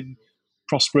swings. It was in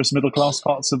prosperous middle-class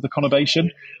parts of the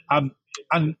conurbation.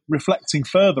 And reflecting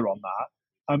further on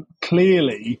that,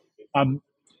 clearly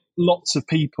lots of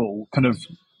people kind of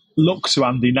look to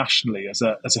Andy nationally as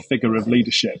a figure of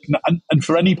leadership. And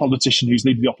for any politician who's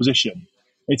leading the opposition,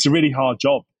 it's a really hard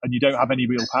job and you don't have any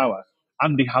real power.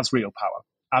 Andy has real power.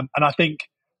 And I think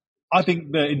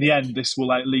that in the end, this will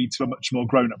lead to a much more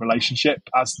grown-up relationship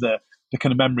as the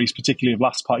kind of memories, particularly of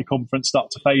last party conference,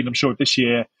 start to fade. I'm sure this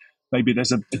year, maybe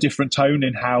there's a different tone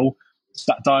in how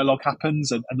that dialogue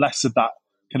happens and less of that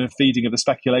kind of feeding of the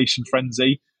speculation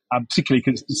frenzy, particularly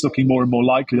because it's looking more and more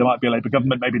likely there might be a Labour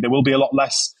government. Maybe there will be a lot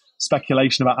less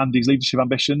speculation about Andy's leadership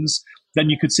ambitions. Then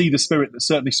you could see the spirit that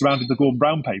certainly surrounded the Gordon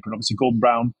Brown paper. And obviously Gordon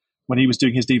Brown, when he was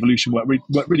doing his devolution work,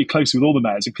 worked really closely with all the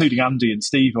mayors, including Andy and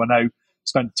Steve, who I know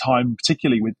spent time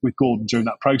particularly with Gordon during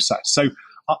that process. So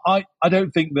I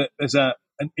don't think that there's an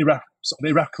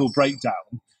irreparable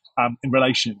breakdown in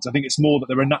relations. I think it's more that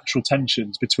there are natural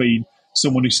tensions between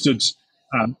someone who stood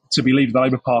to be leader of the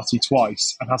Labour Party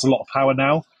twice and has a lot of power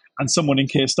now, and someone in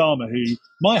Keir Starmer who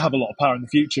might have a lot of power in the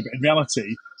future, but in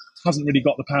reality hasn't really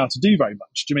got the power to do very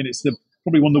much. I mean, it's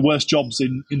probably one of the worst jobs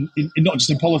in not just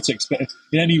in politics, but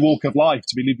in any walk of life,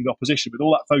 to be leading the opposition with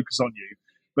all that focus on you,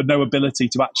 but no ability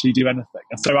to actually do anything.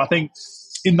 And so I think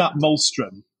in that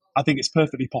maelstrom, I think it's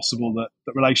perfectly possible that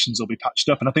relations will be patched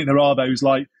up. And I think there are those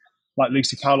like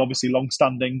Lucy Powell, obviously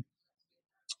long-standing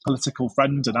political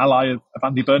friend and ally of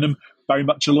Andy Burnham, very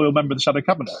much a loyal member of the Shadow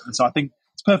Cabinet. And so I think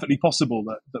it's perfectly possible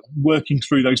that working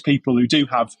through those people who do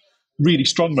have really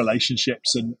strong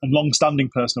relationships and long-standing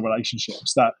personal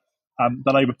relationships, that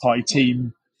the Labour Party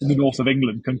team in the north of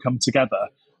England can come together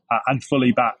and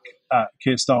fully back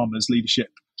Keir Starmer's leadership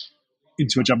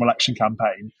into a general election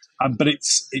campaign. But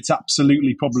it's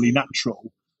absolutely probably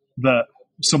natural that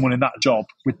someone in that job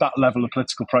with that level of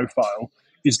political profile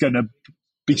is going to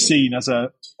be seen as an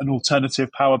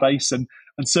alternative power base. And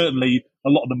certainly a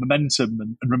lot of the momentum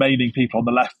and remaining people on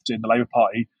the left in the Labour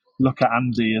Party look at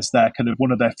Andy as their kind of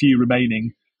one of their few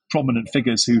remaining prominent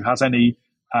figures who has any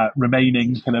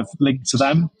remaining kind of link to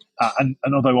them. And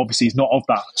although obviously he's not of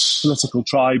that political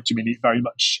tribe, I mean, he's very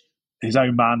much his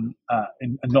own man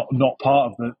and not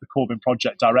part of the Corbyn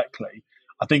project directly,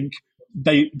 I think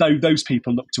those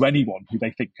people look to anyone who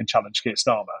they think can challenge Keir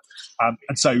Starmer.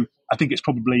 And so I think it's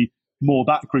probably more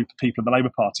that group of people in the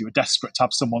Labour Party who are desperate to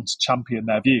have someone to champion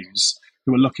their views,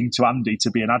 who are looking to Andy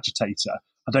to be an agitator.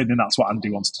 I don't think that's what Andy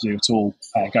wants to do at all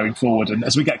going forward. And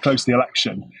as we get close to the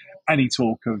election, any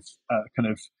talk of kind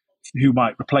of who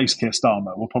might replace Keir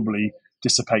Starmer will probably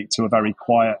dissipate to a very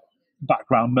quiet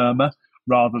background murmur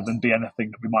rather than be anything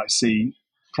that we might see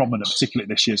prominent, particularly at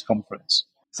this year's conference.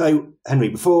 So, Henry,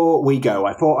 before we go,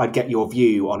 I thought I'd get your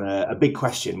view on a big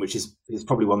question, which is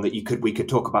probably one that we could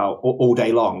talk about all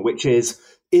day long, which is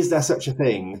there such a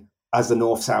thing as the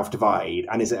North-South divide?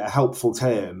 And is it a helpful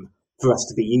term for us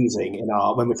to be using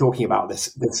when we're talking about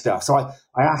this stuff? So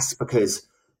I asked because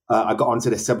I got onto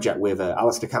this subject with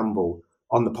Alistair Campbell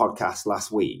on the podcast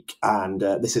last week, and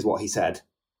this is what he said.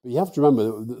 But you have to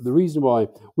remember the reason why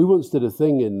we once did a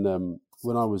thing in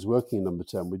when I was working in Number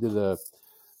 10, we did a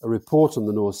report on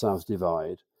the North-South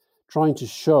divide, trying to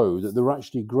show that there were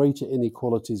actually greater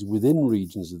inequalities within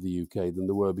regions of the UK than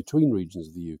there were between regions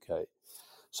of the UK.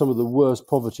 Some of the worst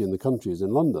poverty in the country is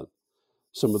in London.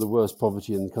 Some of the worst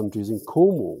poverty in the country is in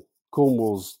Cornwall.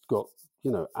 Cornwall's got,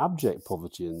 abject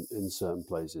poverty in certain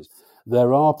places.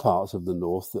 There are parts of the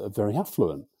north that are very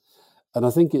affluent. And I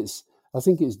think it's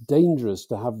dangerous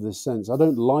to have this sense. I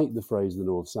don't like the phrase the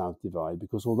North-South divide,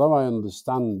 because although I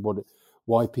understand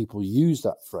why people use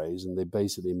that phrase, and they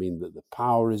basically mean that the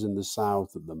power is in the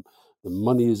south, that the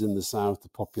money is in the south, the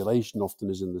population often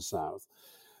is in the south.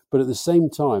 But at the same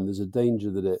time, there's a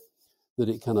danger that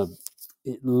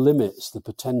it limits the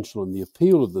potential and the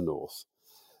appeal of the north.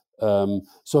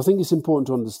 So I think it's important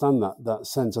to understand that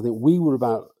sense. I think we were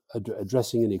about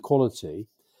addressing inequality,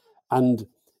 and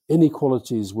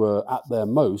inequalities were at their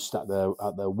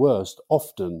worst,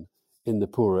 often in the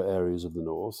poorer areas of the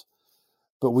north.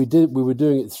 But we were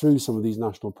doing it through some of these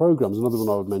national programs. Another one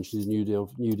I would mention is New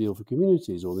Deal for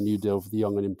Communities, or the New Deal for the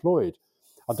Young and Unemployed.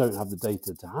 I don't have the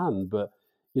data to hand, but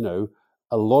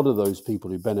a lot of those people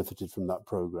who benefited from that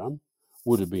program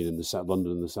would have been in the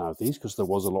London and the southeast, because there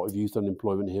was a lot of youth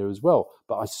unemployment here as well.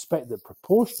 But I suspect that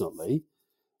proportionately,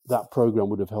 that programme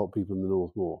would have helped people in the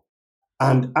north more.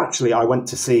 And actually, I went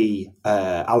to see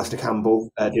Alistair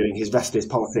Campbell doing his Rest is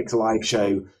Politics live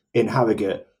show in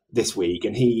Harrogate this week,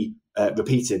 and he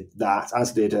repeated that,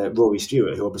 as did Rory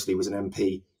Stewart, who obviously was an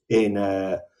MP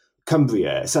in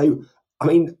Cumbria. So, I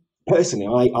mean,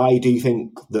 personally, I do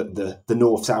think that the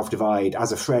North-South divide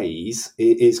as a phrase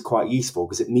is quite useful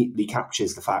because it neatly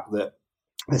captures the fact that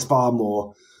there's far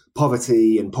more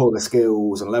poverty and poorer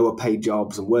skills and lower paid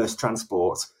jobs and worse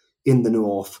transport in the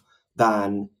North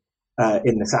than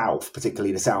in the South,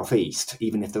 particularly the Southeast,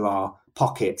 even if there are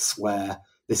pockets where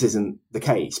this isn't the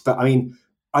case. But I mean,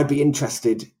 I'd be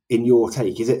interested in your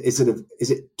take. Is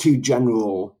it too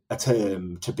general a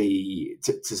term to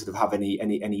sort of have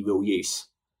any real use?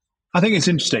 I think it's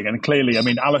interesting, and clearly, I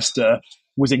mean, Alistair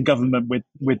was in government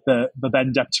with the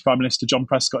then Deputy Prime Minister John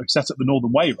Prescott, who set up the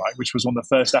Northern Way, right, which was one of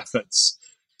the first efforts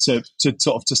to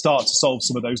start to solve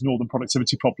some of those northern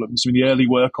productivity problems. I mean, the early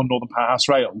work on Northern Powerhouse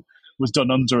Rail was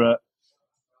done under a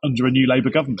new Labour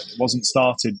government. It wasn't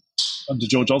started under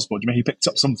George Osborne. I mean, he picked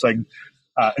up something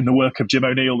in the work of Jim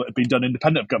O'Neill that had been done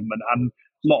independent of government, and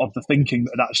a lot of the thinking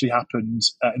that had actually happened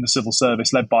in the civil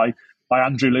service led by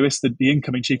Andrew Lewis, the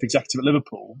incoming chief executive at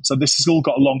Liverpool. So this has all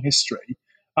got a long history.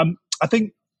 I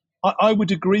think I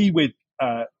would agree with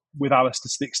Alistair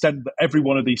to the extent that every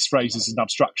one of these phrases is an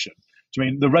abstraction. I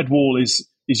mean, the Red Wall is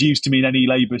used to mean any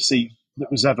Labour seat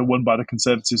that was ever won by the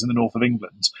Conservatives in the north of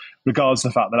England, regardless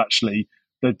of the fact that actually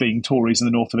there'd been Tories in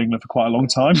the north of England for quite a long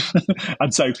time.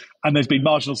 and there's been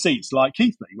marginal seats like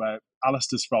Keighley, where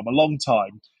Alistair's from, a long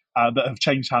time, that have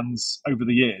changed hands over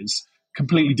the years,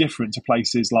 completely different to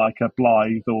places like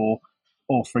Blythe or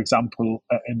for example,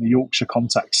 in the Yorkshire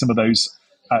context, some of those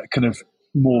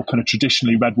more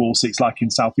traditionally Red Wall seats like in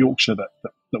South Yorkshire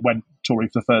that went Tory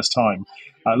for the first time,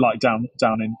 like down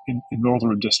in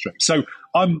Rotherham district. So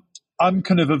I'm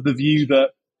kind of the view that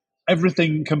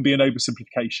everything can be an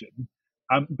oversimplification.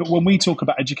 But when we talk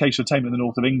about educational attainment in the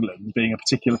north of England being a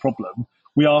particular problem,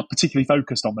 we are particularly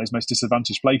focused on those most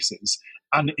disadvantaged places.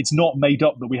 And it's not made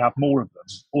up that we have more of them,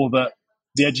 or that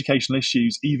the educational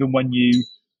issues, even when you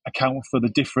account for the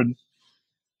different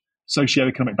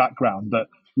socioeconomic background, that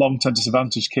long-term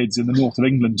disadvantaged kids in the north of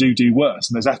England do worse.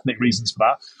 And there's ethnic reasons for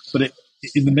that. But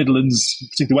in the Midlands,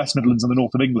 particularly the West Midlands and the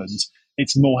north of England,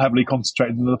 it's more heavily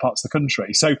concentrated than other parts of the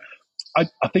country. So I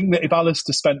think that if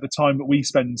Alistair spent the time that we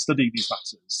spend studying these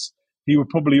matters, he would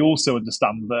probably also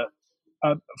understand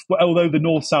that although the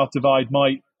north-south divide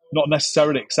might not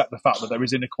necessarily accept the fact that there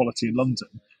is inequality in London,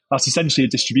 that's essentially a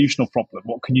distributional problem.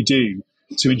 What can you do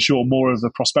to ensure more of the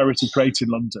prosperity created in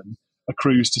London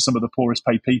accrues to some of the poorest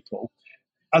paid people?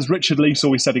 As Richard Leese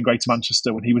always said in Greater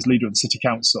Manchester when he was leader of the City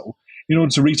Council, in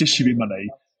order to redistribute money,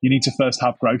 you need to first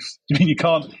have growth. I mean, you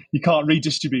can't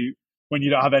redistribute when you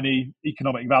don't have any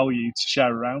economic value to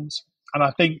share around. And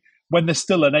I think when there's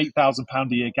still an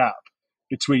 £8,000 a year gap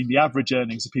between the average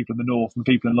earnings of people in the north and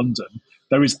people in London,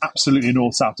 there is absolutely a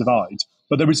north-south divide.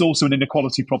 But there is also an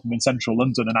inequality problem in central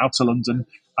London and outer London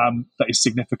that is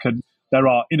significant. There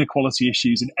are inequality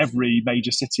issues in every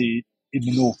major city in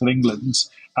the north of England,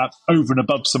 over and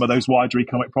above some of those wider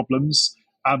economic problems,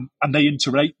 and they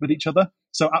interrelate with each other.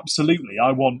 So absolutely,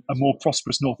 I want a more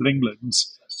prosperous north of England,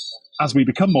 as we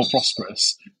become more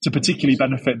prosperous, to particularly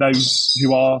benefit those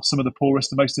who are some of the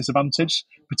poorest and most disadvantaged,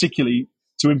 particularly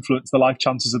to influence the life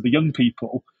chances of the young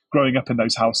people growing up in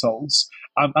those households.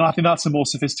 And I think that's a more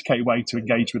sophisticated way to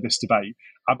engage with this debate.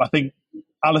 I think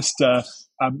Alistair,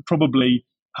 probably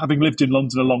having lived in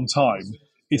London a long time,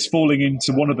 is falling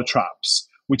into one of the traps,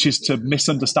 which is to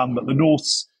misunderstand that the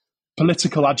North's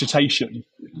political agitation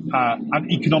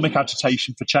and economic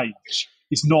agitation for change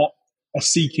is not a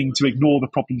seeking to ignore the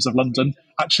problems of London.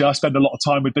 Actually, I spend a lot of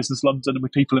time with Business London and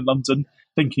with people in London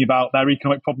thinking about their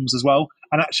economic problems as well.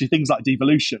 And actually things like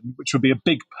devolution, which would be a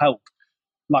big help,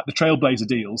 like the Trailblazer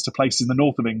deals to places in the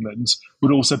north of England,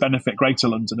 would also benefit Greater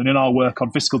London. And in our work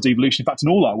on fiscal devolution, in fact, in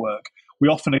all our work, we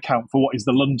often account for what is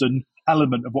the London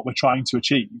element of what we're trying to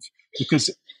achieve, because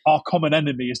our common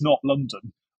enemy is not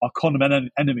London. Our common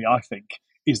enemy, I think,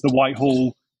 is the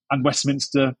Whitehall and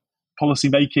Westminster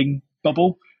policy-making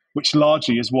bubble, which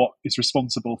largely is what is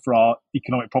responsible for our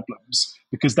economic problems,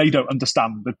 because they don't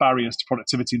understand the barriers to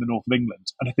productivity in the north of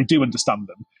England. And if they do understand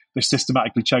them, they've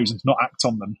systematically chosen to not act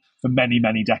on them for many,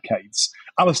 many decades.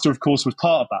 Alistair, of course, was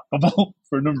part of that bubble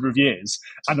for a number of years.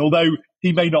 And although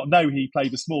he may not know he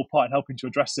played a small part in helping to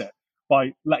address it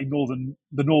by letting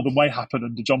the Northern Way happen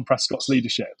under John Prescott's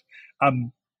leadership,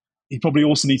 he probably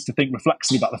also needs to think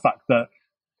reflexively about the fact that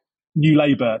New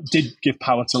Labour did give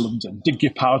power to London, did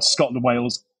give power to Scotland and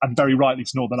Wales, and very rightly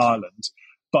to Northern Ireland,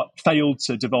 but failed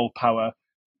to devolve power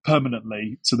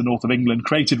permanently to the north of England,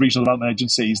 created regional development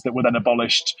agencies that were then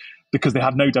abolished because they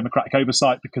had no democratic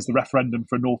oversight, because the referendum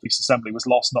for a North East Assembly was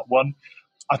lost, not won.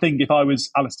 I think if I was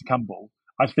Alistair Campbell,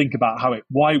 I'd think about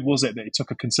why was it that it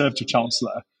took a Conservative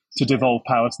Chancellor to devolve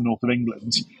power to the north of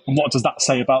England? And what does that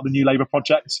say about the New Labour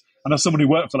project? And as someone who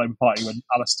worked for the Labour Party when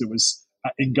Alistair was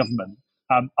in government,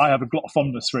 I have a lot of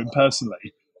fondness for him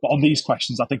personally. But on these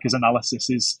questions, I think his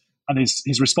analysis and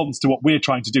his response to what we're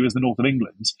trying to do as the north of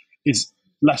England is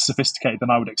less sophisticated than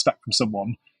I would expect from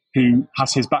someone who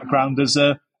has his background as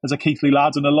a Keighley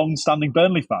lad and a long-standing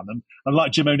Burnley fan. And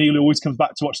like Jim O'Neill, who always comes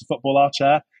back to watch the football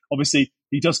Armchair, obviously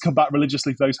he does come back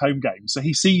religiously for those home games. So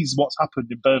he sees what's happened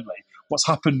in Burnley, what's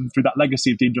happened through that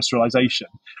legacy of deindustrialisation.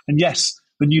 And yes,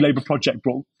 the New Labour project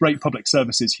brought great public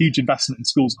services, huge investment in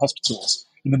schools and hospitals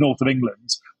in the north of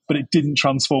England, but it didn't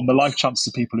transform the life chances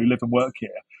of people who live and work here,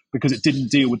 because it didn't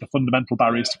deal with the fundamental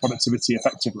barriers to productivity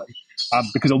effectively.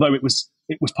 Because although it was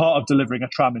part of delivering a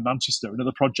tram in Manchester and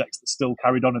other projects that still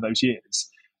carried on in those years,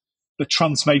 the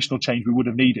transformational change we would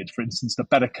have needed, for instance, to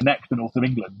better connect the north of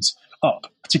England up,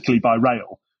 particularly by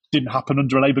rail, didn't happen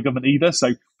under a Labour government either.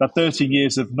 So there are 13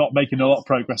 years of not making a lot of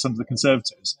progress under the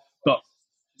Conservatives, but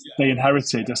they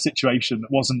inherited a situation that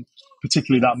wasn't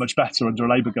particularly that much better under a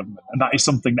Labour government. And that is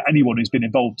something that anyone who's been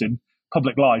involved in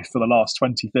public life for the last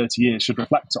 20, 30 years should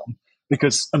reflect on,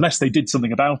 because unless they did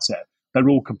something about it, they're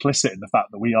all complicit in the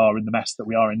fact that we are in the mess that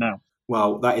we are in now.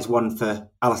 Well, that is one for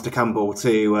Alistair Campbell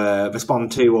to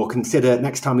respond to or consider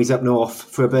next time he's up north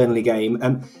for a Burnley game.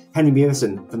 Henry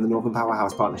Murison from the Northern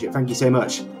Powerhouse Partnership, thank you so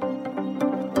much.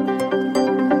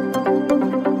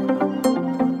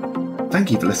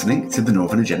 Thank you for listening to the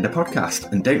Northern Agenda podcast.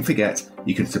 And don't forget,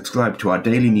 you can subscribe to our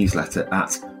daily newsletter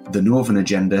at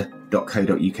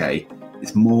thenorthernagenda.co.uk.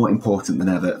 It's more important than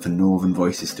ever for Northern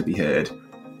voices to be heard.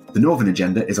 The Northern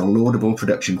Agenda is a laudable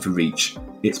production for Reach.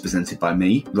 It's presented by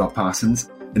me, Rob Parsons,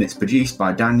 and it's produced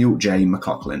by Daniel J.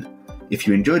 McLaughlin. If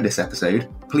you enjoyed this episode,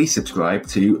 please subscribe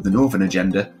to The Northern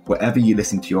Agenda wherever you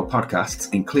listen to your podcasts,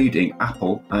 including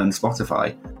Apple and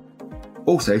Spotify.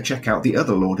 Also, check out the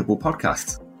other laudable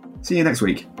podcasts. See you next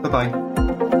week.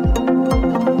 Bye-bye.